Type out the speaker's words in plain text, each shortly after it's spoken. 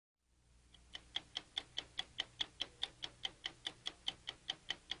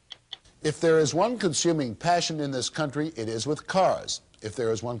If there is one consuming passion in this country, it is with cars. If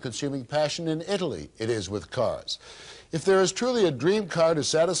there is one consuming passion in Italy, it is with cars. If there is truly a dream car to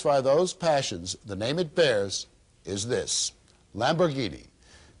satisfy those passions, the name it bears is this: Lamborghini.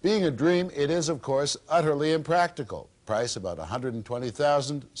 Being a dream, it is, of course, utterly impractical. Price about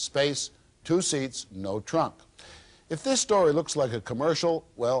 $120,000, space, 2 seats, no trunk. If this story looks like a commercial,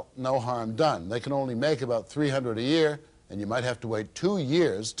 well, no harm done. They can only make about $300 a year, and you might have to wait 2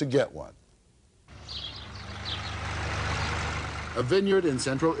 years to get one. A vineyard in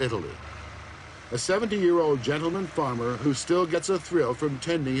central Italy. A 70-year-old gentleman farmer who still gets a thrill from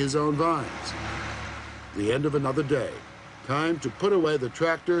tending his own vines. The end of another day. Time to put away the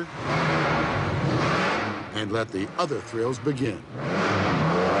tractor and let the other thrills begin.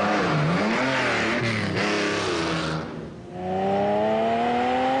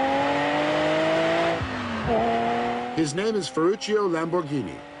 His name is Ferrucio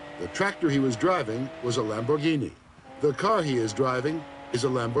Lamborghini. The tractor he was driving was a Lamborghini. The car he is driving is a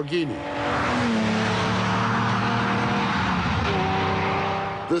Lamborghini.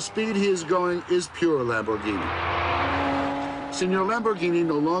 The speed he is going is pure Lamborghini. Signor Lamborghini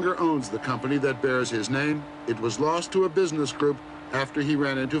no longer owns the company that bears his name. It was lost to a business group after he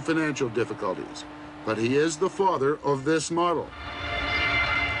ran into financial difficulties. But he is the father of this model.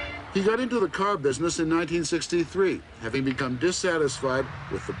 He got into the car business in 1963, having become dissatisfied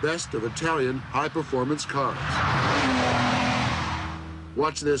with the best of Italian high-performance cars.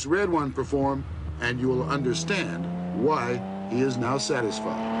 Watch this red one perform, and you will understand why he is now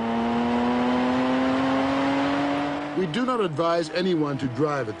satisfied. We do not advise anyone to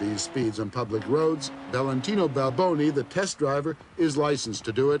drive at these speeds on public roads. Valentino Balboni, the test driver, is licensed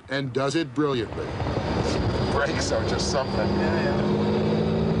to do it and does it brilliantly. Brakes are just something.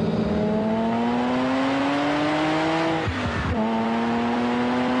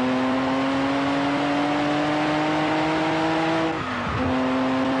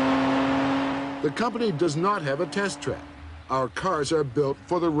 The company does not have a test track. Our cars are built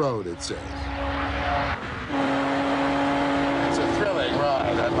for the road, it says. It's a thrilling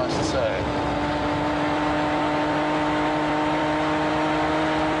ride, I must say.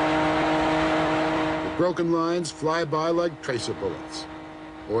 The broken lines fly by like tracer bullets,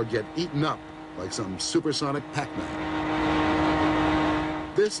 or get eaten up like some supersonic Pac-Man.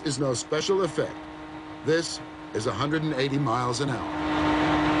 This is no special effect. This is 180 miles an hour.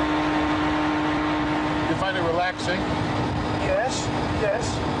 You find it relaxing? Yes, yes.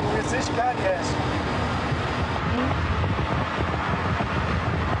 With this car, yes.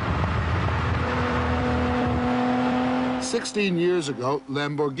 16 years ago,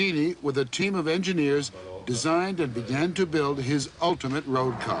 Lamborghini, with a team of engineers, designed and began to build his ultimate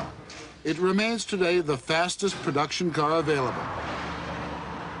road car. It remains today the fastest production car available.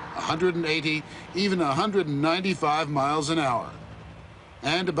 180, even 195 miles an hour.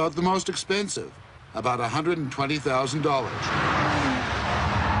 And about the most expensive, about $120,000.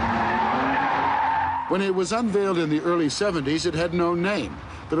 When it was unveiled in the early 70s, it had no name,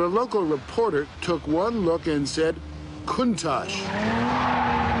 but a local reporter took one look and said, Countach,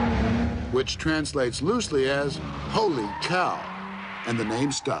 which translates loosely as, holy cow, and the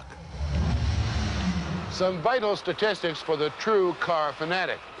name stuck. Some vital statistics for the true car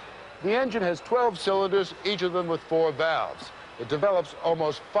fanatic. The engine has 12 cylinders, each of them with 4 valves. It develops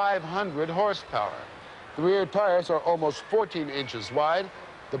almost 500 horsepower. The rear tires are almost 14 inches wide.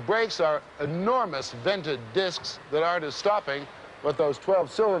 The brakes are enormous vented discs that are to stopping what those 12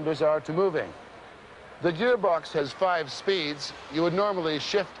 cylinders are to moving. The gearbox has 5 speeds. You would normally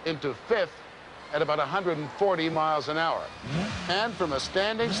shift into 5th at about 140 miles an hour. And from a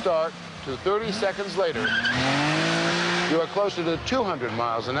standing start to 30 seconds later, you are closer to 200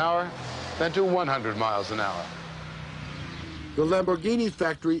 miles an hour than to 100 miles an hour. The Lamborghini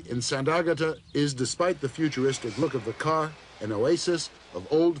factory in Sant'Agata is, despite the futuristic look of the car, an oasis of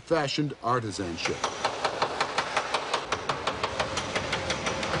old-fashioned artisanship.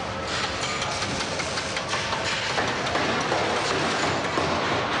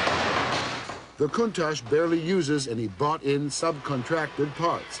 The Countach barely uses any bought-in, subcontracted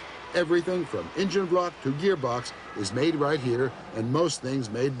parts. Everything from engine block to gearbox is made right here, and most things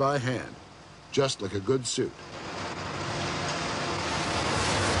made by hand, just like a good suit.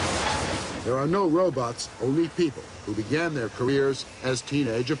 There are no robots, only people who began their careers as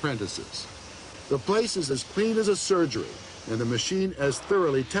teenage apprentices. The place is as clean as a surgery, and the machine as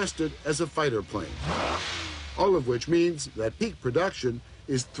thoroughly tested as a fighter plane. All of which means that peak production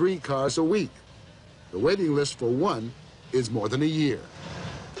is 3 cars a week. The waiting list for one is more than a year.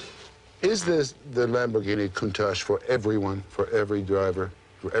 Is this the Lamborghini Countach for everyone, for every driver?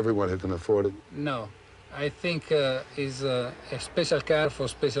 for everyone who can afford it? No, I think it's a special car for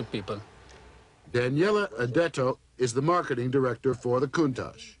special people. Daniela Adetto is the marketing director for the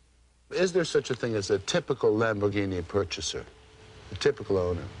Countach. Is there such a thing as a typical Lamborghini purchaser, a typical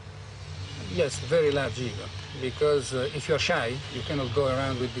owner? Yes, very large ego, because if you're shy, you cannot go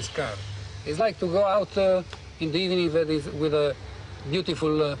around with this car. It's like to go out in the evening with a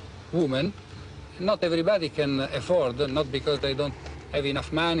beautiful woman. Not everybody can afford, not because they don't have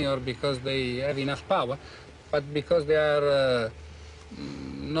enough money or because they have enough power, but because they are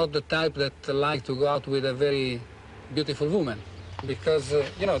not the type that like to go out with a very beautiful woman. Because,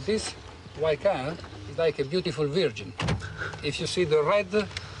 you know, this white car is like a beautiful virgin. If you see the red,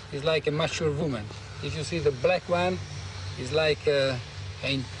 it's like a mature woman. If you see the black one, it's like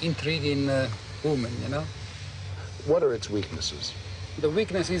an intriguing woman, you know? What are its weaknesses? The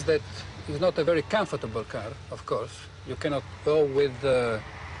weakness is that it's not a very comfortable car, of course. You cannot go with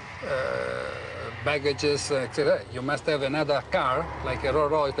baggages, etc. You must have another car, like a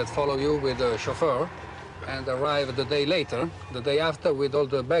Rolls Royce, that follow you with a chauffeur and arrive the day later, the day after, with all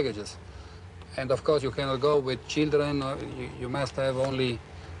the baggages. And of course, you cannot go with children, or you must have only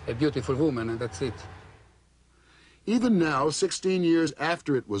a beautiful woman, and that's it. Even now, 16 years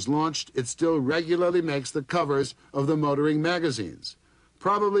after it was launched, it still regularly makes the covers of the motoring magazines.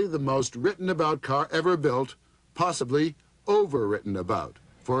 Probably the most written about car ever built, possibly overwritten about.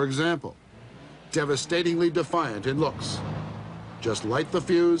 For example, devastatingly defiant in looks. Just light the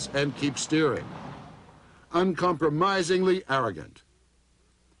fuse and keep steering. Uncompromisingly arrogant.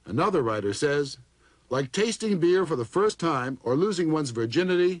 Another writer says, like tasting beer for the first time or losing one's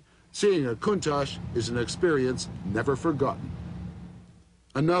virginity, seeing a Countach is an experience never forgotten.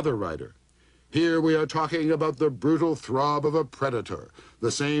 Another writer, here we are talking about the brutal throb of a predator,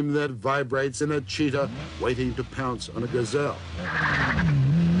 the same that vibrates in a cheetah waiting to pounce on a gazelle.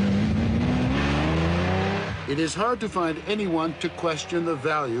 It is hard to find anyone to question the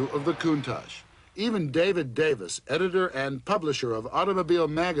value of the Countach. Even David Davis, editor and publisher of Automobile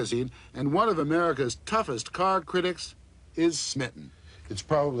Magazine and one of America's toughest car critics, is smitten. It's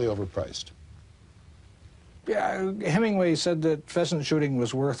probably overpriced. Yeah, Hemingway said that pheasant shooting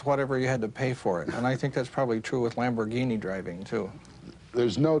was worth whatever you had to pay for it, and I think that's probably true with Lamborghini driving, too.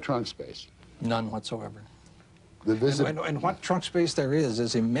 There's no trunk space. None whatsoever. And what trunk space there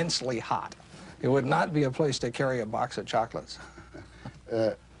is immensely hot. It would not be a place to carry a box of chocolates.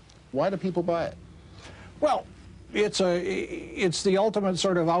 Why do people buy it? Well, it's the ultimate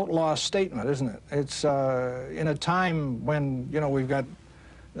sort of outlaw statement, isn't it? It's in a time when, you know, we've got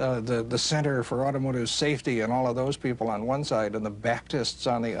the Center for Automotive Safety and all of those people on one side and the Baptists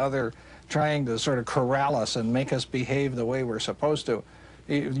on the other trying to sort of corral us and make us behave the way we're supposed to.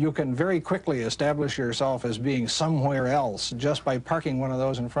 You can very quickly establish yourself as being somewhere else just by parking one of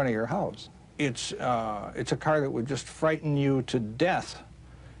those in front of your house. It's a car that would just frighten you to death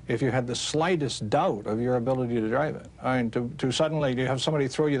if you had the slightest doubt of your ability to drive it. I mean, to suddenly have somebody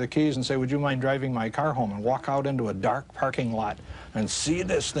throw you the keys and say, would you mind driving my car home, and walk out into a dark parking lot and see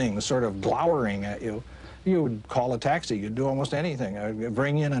this thing sort of glowering at you, you would call a taxi. You'd do almost anything.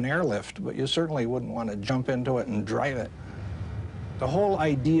 Bring in an airlift, but you certainly wouldn't want to jump into it and drive it. The whole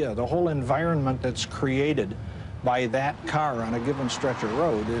idea, the whole environment that's created by that car on a given stretch of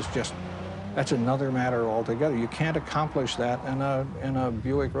road is just, that's another matter altogether. You can't accomplish that in a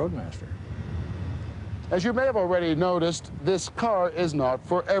Buick Roadmaster. As you may have already noticed, this car is not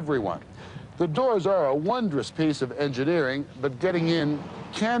for everyone. The doors are a wondrous piece of engineering, but getting in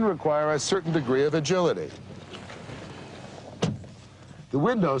can require a certain degree of agility. The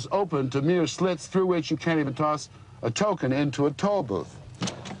windows open to mere slits through which you can't even toss a token into a toll booth.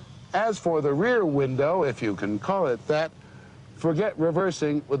 As for the rear window, if you can call it that, forget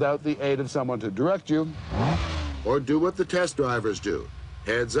reversing without the aid of someone to direct you. Or do what the test drivers do.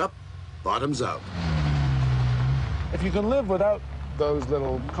 Heads up, bottoms out. If you can live without those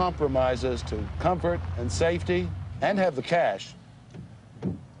little compromises to comfort and safety and have the cash,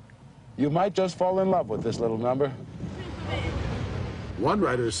 you might just fall in love with this little number. One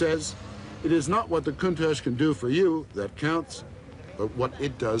writer says, it is not what the Countach can do for you that counts, but what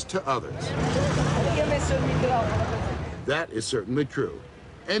it does to others. That is certainly true.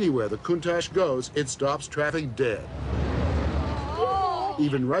 Anywhere the Countach goes, it stops traffic dead.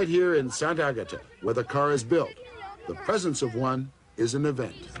 Even right here in Sant'Agata, where the car is built, the presence of one is an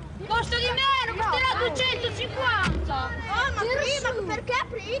event. Costa di meno, costerà 250. Ma prima, perché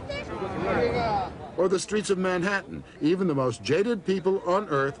aprite? Or the streets of Manhattan, even the most jaded people on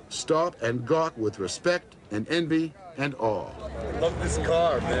earth stop and gawk with respect and envy and awe. I love this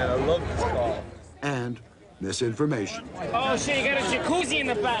car, man. I love this car. And misinformation. Oh shit, you got a jacuzzi in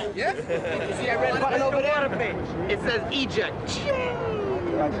the back. Yeah? You see that red button over there? It says eject.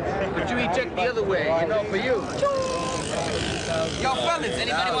 But you eject the other way, you know, for you. Yo, fellas,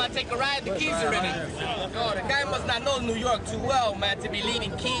 anybody want to take a ride? The keys are in it. Yo, the guy must not know New York too well, man, to be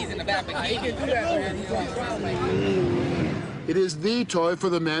leaving keys in the Lamborghini. You can do that, man. It is the toy for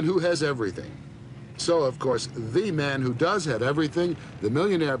the man who has everything. So, of course, the man who does have everything, the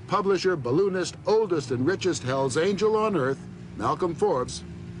millionaire publisher, balloonist, oldest and richest Hell's Angel on earth, Malcolm Forbes,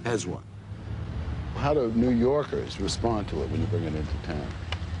 has one. How do New Yorkers respond to it when you bring it into town?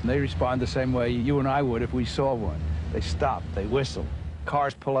 They respond the same way you and I would if we saw one. They stop, they whistle.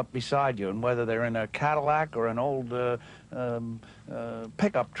 Cars pull up beside you, and whether they're in a Cadillac or an old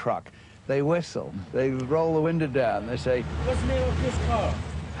pickup truck, they whistle. They roll the window down. They say, "What's the name of this car?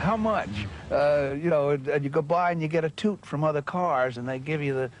 How much?" You know, and you go by and you get a toot from other cars, and they give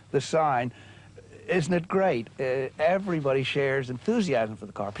you the sign. Isn't it great? Everybody shares enthusiasm for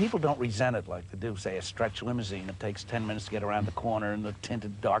the car. People don't resent it like they do, say, a stretch limousine. It takes 10 minutes to get around the corner, and the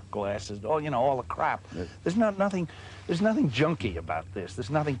tinted dark glasses, all, you know, all the crap. Yes. There's nothing junky about this. There's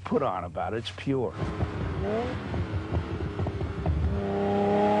nothing put on about it. It's pure.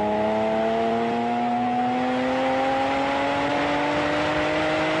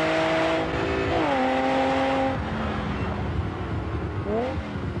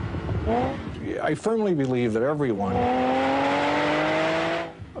 I firmly believe that everyone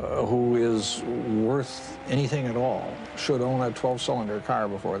who is worth anything at all should own a 12-cylinder car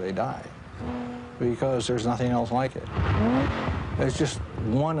before they die, because there's nothing else like it. It's just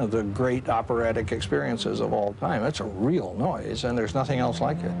one of the great operatic experiences of all time. It's a real noise, and there's nothing else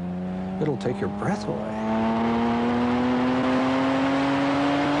like it. It'll take your breath away.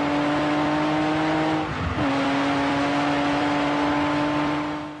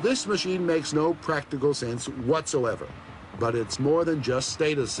 This machine makes no practical sense whatsoever, but it's more than just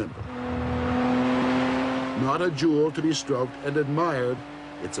status symbol. Not a jewel to be stroked and admired,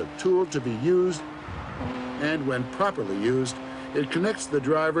 it's a tool to be used, and when properly used, it connects the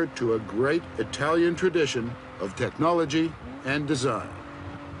driver to a great Italian tradition of technology and design.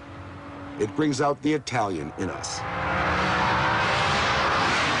 It brings out the Italian in us.